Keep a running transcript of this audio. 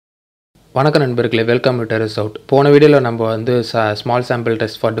வணக்கம் நண்பர்களே, welcome to terraceout. போன வீடியோவில் நம்ம வந்து small sample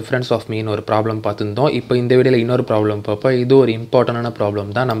test for difference of மீன் ஒரு ப்ராப்ளம் பார்த்துருந்தோம். இப்போ இந்த வீடியோவில் இன்னொரு ப்ராப்ளம் பார்ப்போம். இது ஒரு இம்பார்ட்டண்டான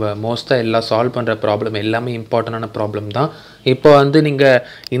ப்ராப்ளம் தான். நம்ம மோஸ்ட்டாக எல்லாம் சால்வ் பண்ணுற ப்ராப்ளம் எல்லாமே இம்பார்ட்டண்டான ப்ராப்ளம் தான். இப்போ வந்து நீங்கள்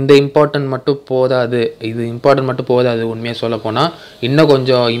இந்த இம்பார்ட்டன்ட் மட்டும் போதாது, இது இம்பார்ட்டன்ட் மட்டும் போதாது. உண்மையாக சொல்ல போனால் இன்னும்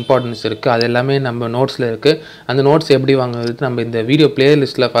கொஞ்சம் இம்பார்ட்டன்ஸ் இருக்குது. அது எல்லாமே நம்ம நோட்ஸில் இருக்குது. அந்த நோட்ஸ் எப்படி வாங்குறது நம்ம இந்த வீடியோ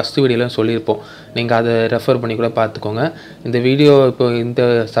பிளேலிஸ்ட்டில் ஃபஸ்ட்டு வீடியோவில் சொல்லியிருப்போம். நீங்கள் அதை ரெஃபர் பண்ணி கூட பார்த்துக்கோங்க. இந்த வீடியோ இப்போ இந்த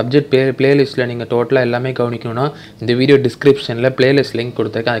சப்ஜெக்ட் பிளேலிஸ்ட்டில் நீங்கள் டோட்டலாக எல்லாமே கவனிக்கணும்னா இந்த வீடியோ டிஸ்கிரிப்ஷனில் பிளேலிஸ்ட் லிங்க்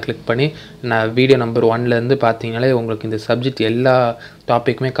கொடுத்துருக்கேன். அதை கிளிக் பண்ணி நான் வீடியோ நம்பர் 1லேருந்து பார்த்தீங்கனாலே உங்களுக்கு இந்த சப்ஜெக்ட் எல்லா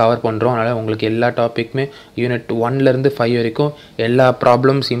டாப்பிக்குமே கவர் பண்ணுறோம். அதனால் உங்களுக்கு எல்லா டாப்பிக்குமே யூனிட் 1லேருந்து 5 வரைக்கும் எல்லா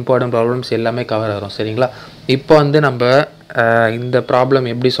ப்ராப்ளம்ஸ், இம்பார்ட்டன்ட் ப்ராப்ளம்ஸ் எல்லாமே கவர் ஆகும். சரிங்களா? இப்போ வந்து நம்ம இந்த ப்ராப்ளம்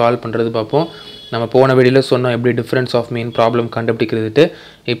எப்படி சால்வ் பண்ணுறது பார்ப்போம். நம்ம போன வீடியோவில் சொன்னோம் எப்படி டிஃப்ரென்ஸ் ஆஃப் மீன் ப்ராப்ளம் கண்டுபிடிக்கிறதுட்டு.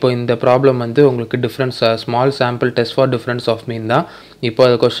 இப்போ இந்த ப்ராப்ளம் வந்து உங்களுக்கு difference small sample test for difference of மீன் தான். இப்போ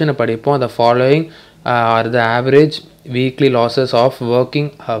அந்த கொஸ்டினை படிப்போம். The following R the average weekly losses of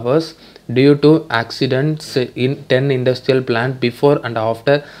working hours due to accidents in 10 industrial plant before and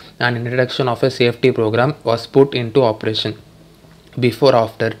after an introduction of a safety program was put into operation. Before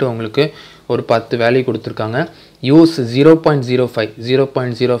after ட்டு உங்களுக்கு ஒரு 10 value கொடுத்துருக்காங்க. Use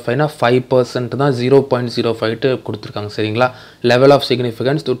 0.05னா 5% தான் 0.05 கொடுத்துருக்காங்க. சரிங்களா? Level of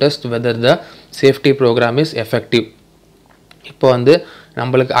significance to test whether the safety program is effective. இப்போ வந்து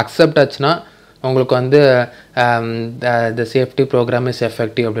நம்மளுக்கு accept ஆச்சுன்னா உங்களுக்கு வந்து the safety program is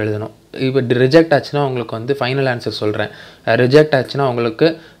effective அப்படி எழுதணும். இப்போ ரிஜெக்ட் ஆச்சுன்னா உங்களுக்கு வந்து ஃபைனல் ஆன்சர் சொல்கிறேன். ரிஜெக்ட் ஆச்சுன்னா உங்களுக்கு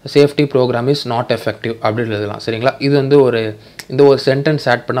safety program is not effective அப்படின்னு எழுதலாம். சரிங்களா? இது வந்து இந்த ஒரு சென்டென்ஸ்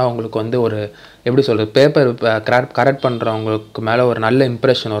ஆட் பண்ணால் உங்களுக்கு வந்து ஒரு எப்படி சொல்கிறது, பேப்பர் கரெக்ட் பண்ணுறவங்களுக்கு மேலே ஒரு நல்ல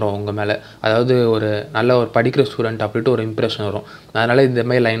இம்ப்ரெஷன் வரும் உங்கள் மேலே. அதாவது ஒரு நல்ல ஒரு படிக்கிற ஸ்டூடெண்ட் அப்படின்ட்டு ஒரு இம்ப்ரெஷன் வரும். அதனால் இந்த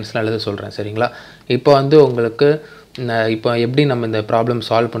மாதிரி லைன்ஸ்லாம் எழுத சொல்கிறேன். சரிங்களா? இப்போ வந்து உங்களுக்கு இப்போ எப்படி நம்ம இந்த ப்ராப்ளம்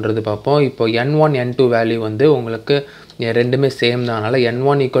சால்வ் பண்ணுறது பார்ப்போம். இப்போ n1 n2 வேல்யூ வந்து உங்களுக்கு ரெண்டுமே சேம் தான். அதனால்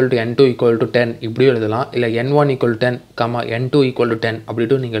n1 = n2 = 10 இப்படியும் எழுதலாம். இல்லை n1 = 10, n2 = 10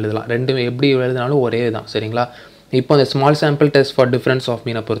 அப்படின்ட்டு நீங்கள் எழுதலாம். ரெண்டுமே எப்படி எழுதினாலும் ஒரே தான். சரிங்களா? இப்போ இந்த small sample test for difference of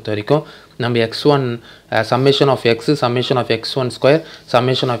மீனை பொறுத்த வரைக்கும் நம்ம x1 summation of x, summation of x1 square,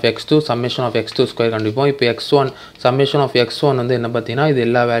 summation of x2, summation of x2 square கண்டுபிடிப்போம். இப்போ x1 சம்மேஷன் ஆஃப் x1 வந்து என்ன பார்த்தீங்கன்னா இது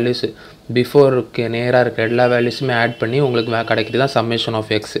எல்லா வேல்யூஸ் பிஃபோருக்கு நேராக இருக்க எல்லா வேல்யூஸுமே ஆட் பண்ணி உங்களுக்கு கிடைக்கிறது தான் சம்மேஷன்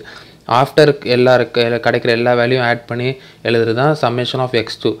ஆஃப் x. ஆஃப்டர் கிடைக்கிற எல்லா வேல்யூயும் ஆட் பண்ணி எழுதுறது தான் சம்மேஷன் ஆஃப்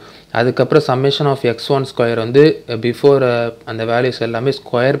x2. அதுக்கப்புறம் சம்மேஷன் ஆஃப் x1 ஸ்கொயர் வந்து பிஃபோர் அந்த வேல்யூஸ் எல்லாமே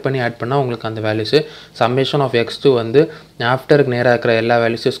ஸ்கொயர் பண்ணி ஆட் பண்ணால் உங்களுக்கு அந்த வேல்யூஸு. சம்மேஷன் ஆஃப் x2 வந்து ஆஃப்டருக்கு நேராக இருக்கிற எல்லா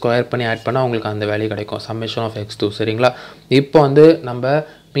வேல்யூஸும் ஸ்கொயர் பண்ணி ஆட் பண்ணால் உங்களுக்கு அந்த வேல்யூ கிடைக்கும், சம்மேஷன் ஆஃப் x2. சரிங்களா? இப்போ வந்து நம்ம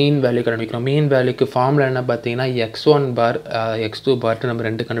மீன் வேல்யூ கண்டுபிடிக்கணும். மீன் வேல்யூக்கு ஃபார்முலா என்ன பார்த்தீங்கன்னா x1 பார் x2 பார்ட்டு நம்ம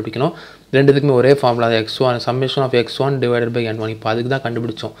ரெண்டு கண்டுபிடிக்கணும். ரெண்டுத்துக்குமே ஒரே formula x1 summation of x1 divided by n1. இப்போ அதுக்கு தான்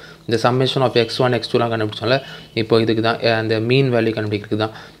கண்டுபிடிச்சோம். இந்த சம்மேஷன் ஆஃப் x1 x2லாம் கண்டுபிடிச்சோம்ல, இப்போ இதுக்கு தான் அந்த மீன் வேல்யூ கண்டுபிடிக்கிறதுக்கு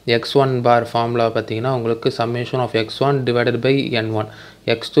தான். x1 பார் ஃபார்முலா பார்த்தீங்கன்னா உங்களுக்கு summation of x1 divided by n1.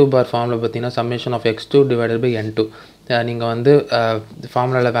 x2 bar formula பார்த்தீங்கன்னா summation of x2 divided by n2. நீங்கள் வந்து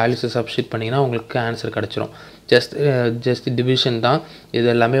ஃபார்முலாவில் வேல்யூஸை சப்ஸ்டிட் பண்ணிங்கன்னா உங்களுக்கு ஆன்சர் கிடச்சிரும். ஜஸ்ட் டிவிஷன் தான். இது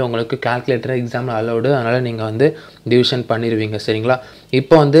எல்லாமே உங்களுக்கு கால்குலேட்டர் எக்ஸாமில் அலௌடு. அதனால் நீங்கள் வந்து டிவிஷன் பண்ணிடுவீங்க. சரிங்களா?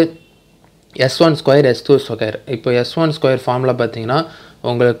 இப்போ வந்து s1 ஸ்கொயர் s2 ஸ்கொயர். இப்போ s1 ஸ்கொயர் ஃபார்முலா பார்த்தீங்கன்னா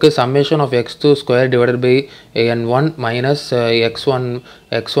உங்களுக்கு summation of x2 square divided by n1 minus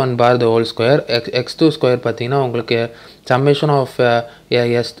x1 bar the whole square. x2 square பார்த்தீங்கன்னா உங்களுக்கு summation of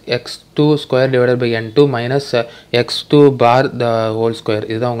x2 square divided by n2 minus x2 bar the whole square.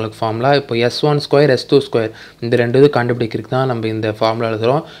 இதுதான் உங்களுக்கு formula. இப்போ s1 square s2 square இந்த ரெண்டு இது கண்டுபிடிக்கிறதுக்கு தான் நம்ம இந்த ஃபார்முலா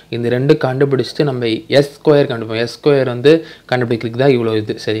எழுதுகிறோம். இந்த ரெண்டு கண்டுபிடிச்சிட்டு நம்ம s ஸ்கொயர் கண்டுபிடிப்போம். s ஸ்கொயர் வந்து கண்டுபிடிக்கிறதுக்கு தான் இவ்வளோ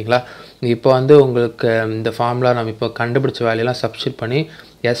இது. சரிங்களா? இப்போ வந்து உங்களுக்கு இந்த ஃபார்முலா நம்ம இப்போ கண்டுபிடிச்ச வேல்யூலாம் சப்ஸ்டிட் பண்ணி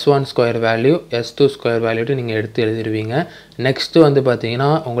s1 square value s2 square வேல்யூட்டு நீங்கள் எடுத்து எழுதிடுவீங்க. நெக்ஸ்ட்டு வந்து பார்த்தீங்கன்னா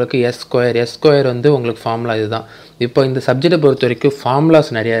உங்களுக்கு s ஸ்கொயர் வந்து உங்களுக்கு ஃபார்முலா இதுதான். இப்போ இந்த சப்ஜெக்டை பொறுத்த வரைக்கும் ஃபார்முலாஸ்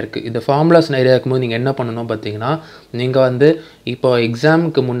நிறையா இருக்குது. இந்த ஃபார்முலாஸ் நிறையா இருக்கும்போது நீங்கள் என்ன பண்ணணும் பார்த்தீங்கன்னா, நீங்கள் வந்து இப்போ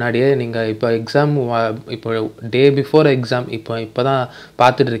எக்ஸாமுக்கு முன்னாடியே நீங்கள் இப்போ டே பிஃபோர் எக்ஸாம் இப்போ தான்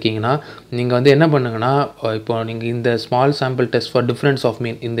பார்த்துட்டு இருக்கீங்கன்னா நீங்கள் வந்து என்ன பண்ணுங்கன்னா, இப்போ நீங்கள் இந்த small sample test for difference of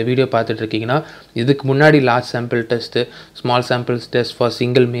மீன் இந்த வீடியோ பார்த்துட்டு இருக்கீங்கன்னா இதுக்கு முன்னாடி large sample test, small sample test for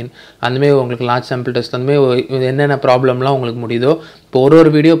single மீன், அந்தமாரி உங்களுக்கு லார்ஜ் சாம்பிள் டெஸ்ட் அந்தமாரி என்னென்ன ப்ராப்ளம்லாம் உங்களுக்கு முடியுதோ இப்போ ஒரு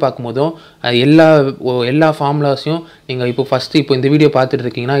வீடியோ பார்க்கும்போதும் எல்லா ஃபார்முலாஸையும் நீங்கள் இப்போ இந்த வீடியோ பார்த்துட்டு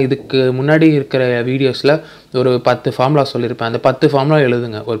இருக்கீங்கன்னா இதுக்கு முன்னாடி இருக்கிற வீடியோஸில் ஒரு 10 ஃபார்முலா சொல்லியிருப்பேன். அந்த 10 ஃபார்முலா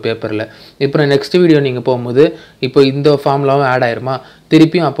எழுதுங்க ஒரு பேப்பரில். இப்போ நெக்ஸ்ட் வீடியோ நீங்கள் போகும்போது இப்போ இந்த ஃபார்முலாவும் ஆட் ஆயிருமா,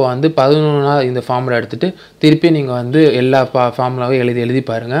 திருப்பியும் அப்போ வந்து 11 இந்த ஃபார்முலா எடுத்துகிட்டு திருப்பியும் நீங்கள் வந்து எல்லா ஃபார்முலாவும் எழுதி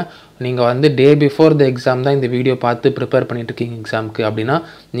பாருங்கள். நீங்கள் வந்து டே பிஃபோர் த எக்ஸாம் தான் இந்த வீடியோ பார்த்து ப்ரிப்பேர் பண்ணிட்டு இருக்கீங்க எக்ஸாமுக்கு அப்படின்னா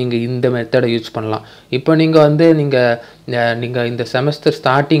நீங்கள் இந்த மெத்தடை யூஸ் பண்ணலாம். இப்போ நீங்கள் வந்து நீங்கள் இந்த செமஸ்டர்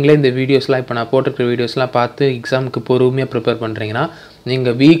ஸ்டார்டிங்கில் இந்த வீடியோஸ்லாம் இப்போ நான் போட்டிருக்கிற வீடியோஸ்லாம் பார்த்து எக்ஸாமுக்கு பொறுமையாக ப்ரிப்பேர் பண்ணுறீங்கன்னா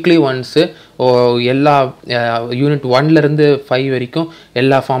நீங்கள் வீக்லி ஒன்ஸு எல்லா யூனிட் 1லேருந்து 5 வரைக்கும்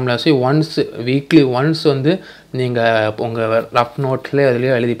எல்லா ஃபார்முலாஸையும் வீக்லி ஒன்ஸ் வந்து நீங்கள் உங்கள் ரஃப் நோட்ஸ்லேயே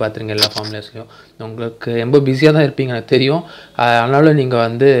அதுலேயே எழுதி பார்த்துருங்க. எல்லா ஃபார்முலாஸ்லையும் உங்களுக்கு ரொம்ப பிஸியாக தான் இருப்பீங்க எனக்கு தெரியும். அதனால்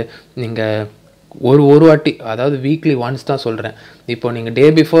நீங்கள் ஒரு வாட்டி, அதாவது வீக்லி ஒன்ஸ் தான் சொல்கிறேன். இப்போ நீங்கள் டே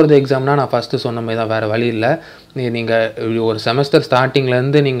பிஃபோர் த எக்ஸாம்னால் நான் ஃபஸ்ட்டு சொன்ன மாதிரி தான், வேறு வழி இல்லை. நீங்கள் ஒரு செமஸ்டர்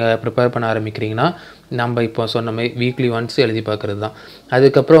ஸ்டார்டிங்லேருந்து நீங்கள் ப்ரிப்பேர் பண்ண ஆரம்பிக்கிறீங்கன்னா நம்ம இப்போ சொன்ன மாதிரி வீக்லி ஒன்ஸ் எழுதி பார்க்குறது தான்.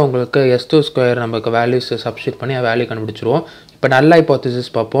 அதுக்கப்புறம் உங்களுக்கு S2² நமக்கு வேல்யூஸ் சப்ஸ்டிட் பண்ணி வேல்யூ கண்டுபிடிச்சிருவோம். இப்போ நல்ல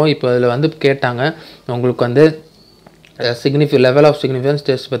ஹைபோதசிஸ் பார்ப்போம். இப்போ அதில் வந்து கேட்டாங்க உங்களுக்கு வந்து லெவல் ஆஃப் சிக்னிஃபிகன்ஸ்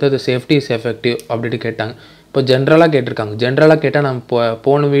டெஸ்ட் பற்றி சேஃப்டி இஸ் எஃபெக்டிவ் அப்படின்ட்டு கேட்டாங்க. இப்போ ஜென்ரலாக கேட்டிருக்காங்க. ஜென்ரலாக கேட்டால் நம்ம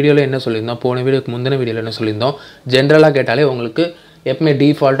போன வீடியோவில் என்ன சொல்லியிருந்தோம், போன வீடியோக்கு முந்தின வீடியோவில் என்ன சொல்லியிருந்தோம், ஜென்ரலாக கேட்டாலே உங்களுக்கு எப்பவுமே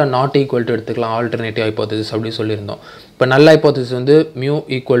டிஃபால்ட்டாக நாட் ஈக்குவல் டு எடுத்துக்கலாம், ஆல்டர்னேட்டிவ் ஹைபோதசிஸ் அப்படின்னு சொல்லியிருந்தோம். இப்போ நல்ல ஹைபோதசிஸ் வந்து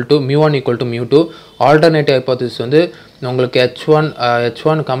μ1 = μ2, ஆல்டர்னேட்டிவ் ஹைபோதசிஸ் வந்து உங்களுக்கு h1,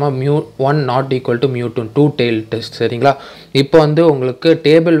 μ1 not equal to μ2, 2 tail test. சரிங்களா? இப்போ வந்து உங்களுக்கு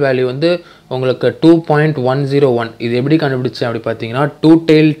டேபிள் வேல்யூ வந்து உங்களுக்கு 2.101. இது எப்படி கண்டுபிடிச்சேன் அப்படி பார்த்தீங்கன்னா 2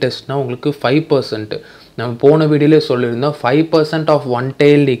 tail டெஸ்ட்னா உங்களுக்கு 5%. நம்ம போன வீடியோலேயே சொல்லியிருந்தோம் 5% of 1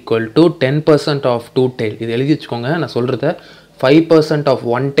 tail equal to 10% of 2 tail. இது எழுதி வச்சுக்கோங்க. நான் சொல்கிறத 5% of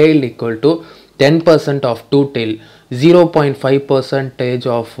 1 tail equal to 10% of 2 tail. 0.5%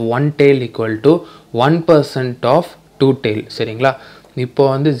 of 1 tail equal to 1% of 2 tail. சரிங்களா? இப்போ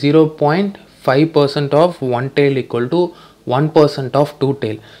வந்து 0.5% of 1 tail equal to 1% of 2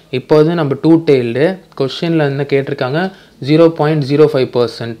 tail. இப்போ வந்து நம்ம 2 tailடு கொஸ்டினில் என்ன கேட்டிருக்காங்க,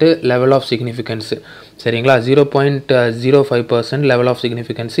 0.05% லெவல் ஆஃப் சிக்னிஃபிகன்ஸு. சரிங்களா? 0.05% லெவல் ஆஃப்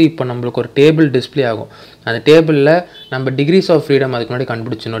சிக்னிஃபிகன்ஸு. இப்போ நம்மளுக்கு ஒரு டேபிள் டிஸ்பிளே ஆகும். அந்த டேபிளில் நம்ம டிகிரிஸ் ஆஃப் ஃப்ரீடம் அதுக்கு முன்னாடி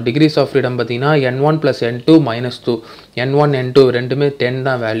கண்டுபிடிச்சிடணும். டிகிரிஸ் ஆஃப் ஃப்ரீடம் பார்த்தீங்கன்னா n1 + n2 - 2. n1 n2 ரெண்டுமே 10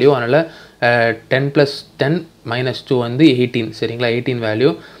 தான் வேல்யூ. அதனால் 10 + 10 - 2 வந்து 18. சரிங்களா? 18 வேல்யூ.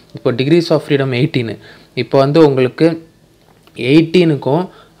 இப்போ டிகிரிஸ் ஆஃப் ஃப்ரீடம் 18. இப்போ வந்து உங்களுக்கு 18க்கும்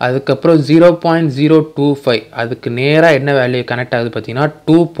அதுக்கப்புறம் 0.025 அதுக்கு நேராக என்ன வேல்யூ கனெக்ட் ஆகுது பார்த்தீங்கன்னா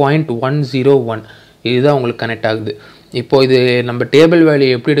 2.101. இதுதான் உங்களுக்கு கனெக்ட் ஆகுது. இப்போது இது நம்ம டேபிள் வேல்யூ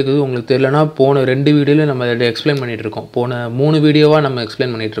எப்படி எடுக்குது உங்களுக்கு தெரியலனா போன 2 வீடியோவில் நம்ம அதை எக்ஸ்பிளைன் பண்ணிகிட்டு இருக்கோம். போன 3 வீடியோவாக நம்ம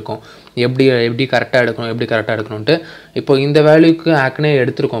எக்ஸ்பிளைன் பண்ணிகிட்டு இருக்கோம் எப்படி கரெக்டாக எடுக்கணும்ன்ட்டு. இப்போ இந்த வேல்யூக்கு ஆக்னே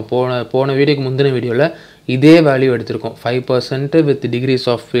எடுத்திருக்கோம். போன வீடியோக்கு முந்தின வீடியோவில் இதே வேல்யூ எடுத்திருக்கோம். 5% வித் டிகிரிஸ்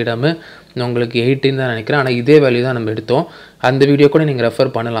ஆஃப் ஃப்ரீடம் உங்களுக்கு 18 தான் நினைக்கிறேன். ஆனால் இதே வேல்யூ தான் நம்ம எடுத்தோம். அந்த வீடியோ கூட நீங்கள்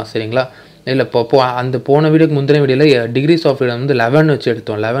ரெஃபர் பண்ணலாம். சரிங்களா? இல்லை அந்த போன வீடியோக்கு முந்தின வீடியோவில் டிகிரிஸ் ஆஃப் ஃப்ரீடம் வந்து 11 வச்சு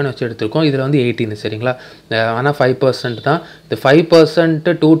எடுத்திருக்கோம். இதில் வந்து 18. சரிங்களா? ஆனால் 5% தான். இந்த 5%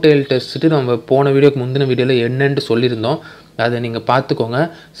 2 tail டெஸ்ட்டு நம்ம போன வீடியோக்கு முந்தின வீடியோவில் என்னென்னு சொல்லியிருந்தோம். அதை நீங்கள் பார்த்துக்கோங்க.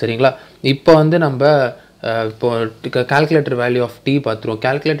 சரிங்களா? இப்போ வந்து நம்ம இப்போ கால்குலேட்டர் வேல்யூ ஆஃப் டி பார்த்துருவோம்.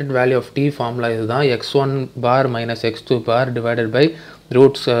 Calculated value of D formula இதுதான், x1 bar - x2 bar divided by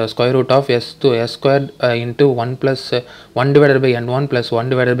square root of s2 into 1 + 1 divided by n1 plus 1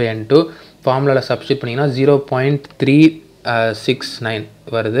 divided by n2. ஃபார்முலாவில் சப்ஸ்டிட் பண்ணிங்கன்னா 0.369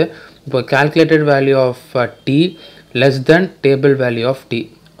 வருது. இப்போ calculated value of t less than table value of D.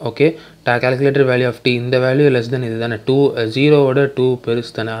 Okay, calculated value of D இந்த value less than இது தானே, 0வோட 2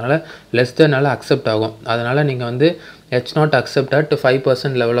 பெருசு தானே, அதனால் லெஸ் தென்னால அக்செப்ட் ஆகும். அதனால் நீங்கள் வந்து h0 accept at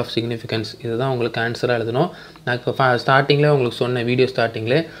 5% level of significance. இதுதான் உங்களுக்கு ஆன்சராக எழுதணும். நான் இப்போ ஸ்டார்டிங்கில் உங்களுக்கு சொன்ன வீடியோ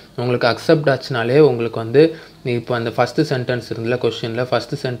ஸ்டார்டிங்கில் உங்களுக்கு அக்செப்ட் ஆச்சுனாலே உங்களுக்கு வந்து இப்போ அந்த ஃபஸ்ட்டு சென்டென்ஸ் இருந்ததில்ல கொஸ்டினில்,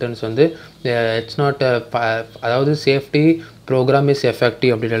 ஃபஸ்ட்டு சென்டென்ஸ் வந்து h0 அதாவது சேஃப்டி ப்ரோக்ராம் இஸ்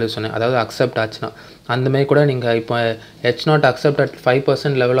எஃபெக்டிவ் அப்படின்னு எழுத சொன்னேன். அதாவது அக்செப்ட் ஆச்சுன்னா அந்தமாதிரி கூட நீங்கள் இப்போ h0 accept at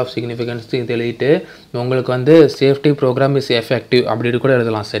 5% level of significance இது எழுதிட்டு உங்களுக்கு வந்து சேஃப்டி ப்ரோக்ராம் இஸ் எஃபெக்டிவ் அப்படின்னு கூட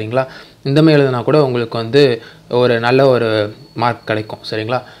எழுதலாம். சரிங்களா? இந்தமாதிரி எழுதினா கூட உங்களுக்கு வந்து ஒரு நல்ல ஒரு மார்க் கிடைக்கும்.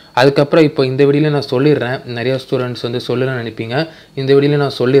 சரிங்களா? அதுக்கப்புறம் இப்போ இந்த வீடியோவில் நான் சொல்லிடுறேன், நிறைய ஸ்டூடெண்ட்ஸ் வந்து சொல்லணும்னு நினைப்பீங்க. இந்த வீடியோவில்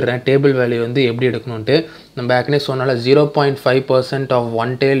நான் சொல்லிடுறேன் டேபிள் வேல்யூ வந்து எப்படி எடுக்கணுன்ட்டு. நம்ம ஏற்கனவே சொன்னால 0.5% of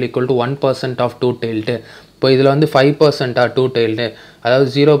 1 tail equal to 1% of 2 tailட்டு. இப்போ இதில் வந்து 5% 2 tailட்டு, அதாவது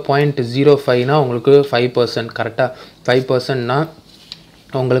 0.05னா உங்களுக்கு 5%. கரெக்டாக 5%னா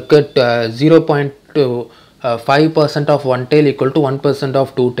உங்களுக்கு 0.5% of 1 tail equal to 1%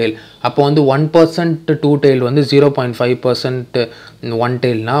 of 2 tail. அப்போ வந்து 1% 2 tail வந்து 0.5% 1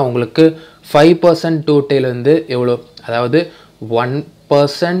 tailனா உங்களுக்கு 5% 2 tail வந்து எவ்வளோ, அதாவது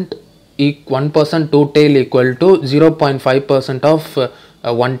 1% 2 tail equal to 0.5% of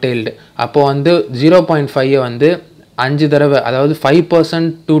 1 tailed. அப்போ வந்து 0.5 வந்து 5 தடவை, அதாவது 5%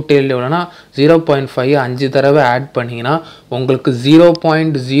 டூ டெயில் எவ்வளோனா 0.5 5 தடவை ஆட் பண்ணிங்கன்னா உங்களுக்கு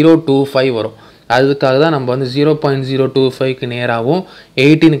 0.025 வரும். அதுக்காக தான் நம்ம வந்து 0.025க்கு நேராகவும்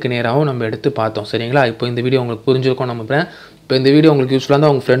 18க்கு நேராகவும் நம்ம எடுத்து பார்த்தோம். சரிங்களா? இப்போ இந்த வீடியோ உங்களுக்கு புரிஞ்சிருக்கும் நம்புகிறேன். இப்போ இந்த வீடியோ உங்களுக்கு யூஸ்ஃபுல்லாக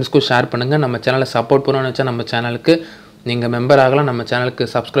இருந்தால் உங்கள் ஃப்ரெண்ட்ஸ்க்கும் ஷேர் பண்ணுங்கள். நம்ம சேனலை சப்போர்ட் பண்ணணும்னு வச்சா நம்ம சேனலுக்கு நீங்கள் மெம்பர் ஆகலாம், நம்ம சேனலுக்கு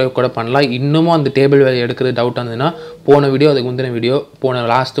சப்ஸ்கிரைப் கூட பண்ணலாம். இன்னமும் அந்த டேபிள் வேல்யூ எடுக்கிறது டவுட் இருந்ததுன்னா போன வீடியோ, அதுக்கு முந்தின வீடியோ, போன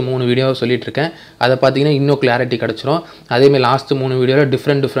லாஸ்ட் 3 வீடியோ சொல்லிட்டுருக்கேன். அதை பார்த்தீங்கன்னா இன்னும் கிளாரிட்டி கிடச்சிரும். அதேமாதிரி லாஸ்ட் 3 வீடியோவில்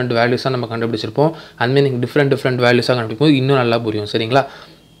டிஃப்ரெண்ட் வேல்யூஸாக நம்ம கண்டுபிடிச்சிருப்போம். அதுமாதிரி நீங்கள் டிஃப்ரெண்ட் வேல்யூஸாக கண்டுபிடிக்கும் இன்னும் நல்லா புரியும். சரிங்களா?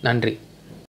 நன்றி.